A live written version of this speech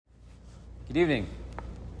Good evening.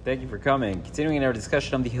 Thank you for coming. Continuing in our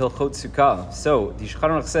discussion on the Hilchot Sukkah. So, the Shulchan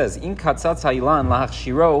Aruch says, "In katzatz ha'ilan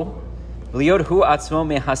lahachshiro v'liod hu atzmo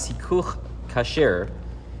mehasikuch kasher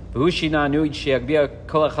v'hu shinanu sheyagbia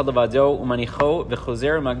kol echad levado umanicho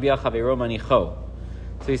v'chozer magbia chavero manicho."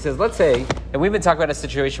 So he says, let's say, and we've been talking about a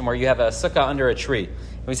situation where you have a sukkah under a tree.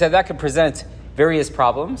 And we said that could present various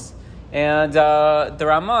problems. And the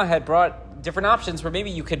Ramah had brought different options where maybe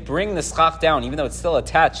you could bring the schach down, even though it's still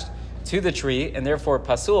attached to the tree, and therefore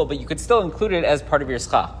pasul, but you could still include it as part of your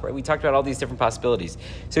schach, right? We talked about all these different possibilities.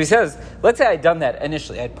 So he says, let's say I'd done that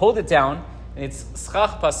initially. I'd pulled it down, and it's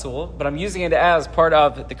schach pasul, but I'm using it as part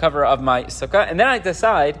of the cover of my sukkah, and then I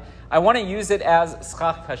decide I want to use it as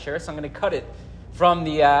schach kasher, so I'm going to cut it from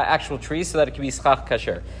the actual tree so that it can be schach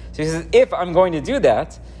kasher. So he says, if I'm going to do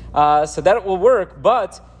that, so that it will work,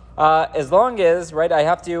 but as long as, right, I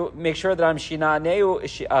have to make sure that I'm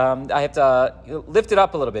shinaneu, I have to lift it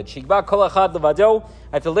up a little bit. Shigba kol echad levado,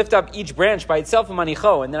 I have to lift up each branch by itself,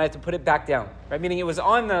 manicho, and then I have to put it back down. Right, meaning it was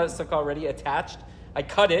on the sukkah already, attached. I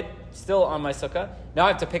cut it, still on my sukkah. Now I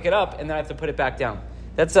have to pick it up, and then I have to put it back down.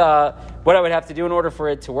 That's what I would have to do in order for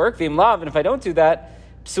it to work. V'im lav, and if I don't do that,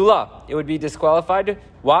 psula, it would be disqualified.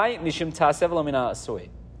 Why? Mishum ta'asev lo mina asui.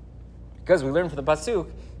 Because we learned from the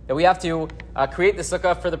pasuk that we have to create the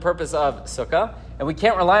sukkah for the purpose of sukkah, and we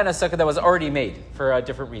can't rely on a sukkah that was already made for a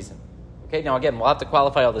different reason. Okay, now again, we'll have to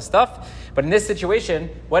qualify all this stuff, but in this situation,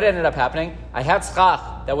 what ended up happening? I had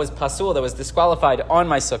schach that was pasul, that was disqualified on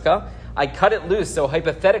my sukkah. I cut it loose, so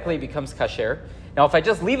hypothetically it becomes kasher. Now if I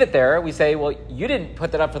just leave it there, we say, well, you didn't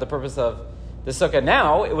put that up for the purpose of the sukkah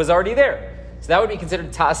now, it was already there. So that would be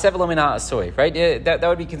considered ta'asev lo mina asui, right? That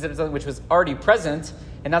would be considered something which was already present,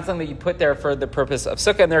 and not something that you put there for the purpose of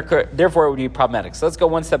sukkah, and therefore it would be problematic. So let's go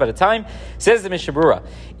one step at a time. Says the Mishnah Berurah,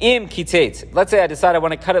 im kitet. Let's say I decide I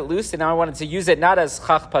want to cut it loose, and now I wanted to use it not as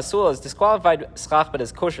schach pasul, as disqualified schach, but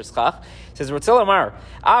as kosher schach. Says Rotzel Amar,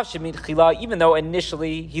 av shemid chila, even though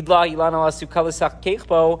initially hidla ilan ala sukkah l'sach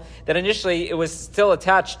keichbo, that initially it was still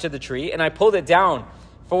attached to the tree, and I pulled it down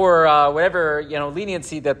for whatever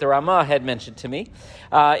leniency that the Ramah had mentioned to me,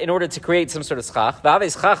 in order to create some sort of schach. V'ave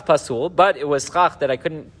schach pasul, but it was schach that I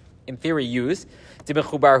couldn't, in theory, use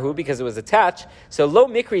dimechubarhu because it was attached. So lo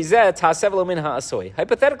mikri zeh ta'asev lo min ha'asoi.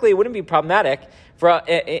 Hypothetically, it wouldn't be problematic for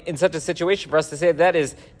in such a situation for us to say that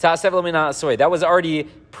is ta'asev lo min ha'asoi. That was already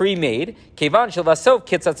pre-made. Kevan shel vasov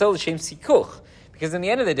kitzatzol l'shem sikuch. Because in the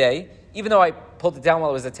end of the day, even though I pulled it down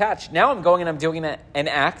while it was attached, now I'm going and I'm doing an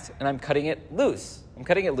act and I'm cutting it loose. I'm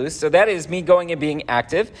cutting it loose. So that is me going and being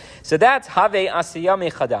active. So that's have asiya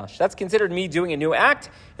mechadash. That's considered me doing a new act,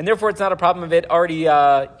 and therefore it's not a problem of it already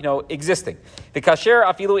existing. The kasher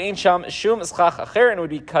afilu ein sham shum schach acher, and it would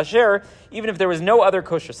be kasher even if there was no other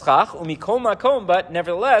kosher schach, umikol makom, but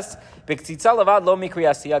nevertheless, b'ktzitza levad lo mikri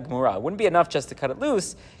asiya gmura. It wouldn't be enough just to cut it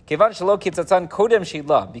loose. Kevan shelo kitzatzan kodem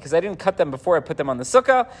sheila, because I didn't cut them before I put them on the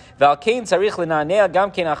sukkah. V'al kein tzarich lenanea gam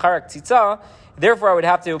kein achar ktzitza. Therefore, I would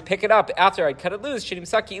have to pick it up after I cut it loose. And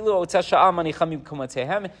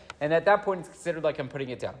at that point, it's considered like I'm putting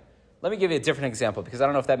it down. Let me give you a different example, because I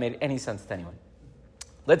don't know if that made any sense to anyone.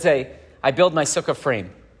 Let's say I build my sukkah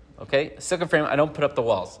frame. Okay? Sukkah frame, I don't put up the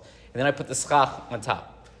walls. And then I put the schach on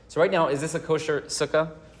top. So right now, is this a kosher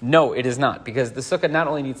sukkah? No, it is not, because the sukkah not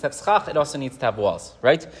only needs to have schach, it also needs to have walls,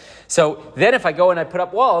 right? So then if I go and I put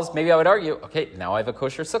up walls, maybe I would argue, okay, now I have a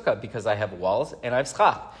kosher sukkah because I have walls and I have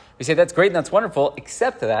schach. We say that's great and that's wonderful,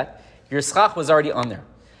 except that your schach was already on there.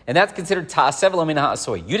 And that's considered ta'asev lo min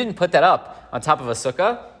ha'asoi. You didn't put that up on top of a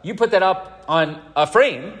sukkah, you put that up on a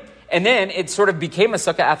frame, and then it sort of became a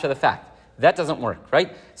sukkah after the fact. That doesn't work,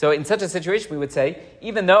 right? So in such a situation, we would say,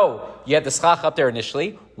 even though you had the schach up there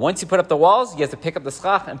initially, once you put up the walls, you have to pick up the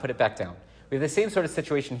schach and put it back down. We have the same sort of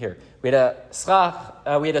situation here. We had a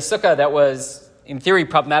sukkah that was, in theory,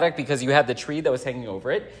 problematic because you had the tree that was hanging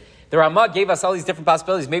over it. The Ramah gave us all these different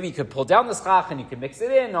possibilities. Maybe you could pull down the schach and you could mix it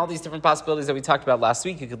in, all these different possibilities that we talked about last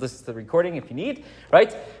week. You could listen to the recording if you need,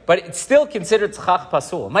 right? But it's still considered schach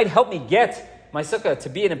pasul. It might help me get my sukkah to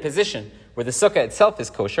be in a position where the sukkah itself is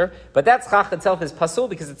kosher, but that schach itself is pasul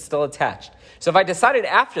because it's still attached. So if I decided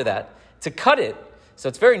after that to cut it, so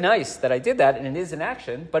it's very nice that I did that and it is in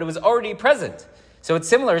action, but it was already present. So it's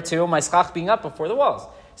similar to my schach being up before the walls.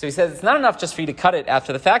 So he says it's not enough just for you to cut it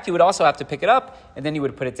after the fact. You would also have to pick it up, and then you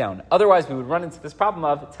would put it down. Otherwise, we would run into this problem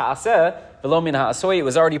of ta'aseh v'lo min ha'asoi. It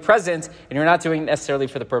was already present, and you're not doing it necessarily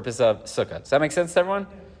for the purpose of sukkah. Does that make sense to everyone?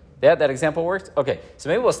 That example worked? Okay, so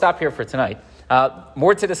maybe we'll stop here for tonight.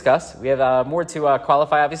 More to discuss. We have more to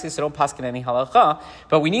qualify, obviously, so don't paskin any halacha,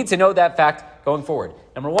 but we need to know that fact going forward.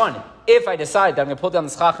 Number one, if I decide that I'm going to pull down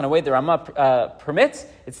the schach in a way that Rama permits,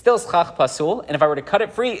 it's still schach pasul, and if I were to cut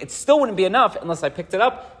it free, it still wouldn't be enough unless I picked it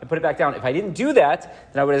up and put it back down. If I didn't do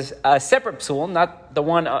that, then I would have a separate pasul, not the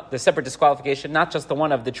one, the separate disqualification, not just the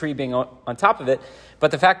one of the tree being on top of it,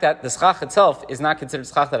 but the fact that the schach itself is not considered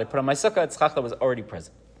schach that I put on my sukkah, it's schach that was already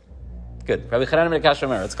present. Good. Rabbi Chanan ben Akash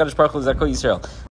Omer, it's Kadosh Baruch Hu Zarko Yisrael.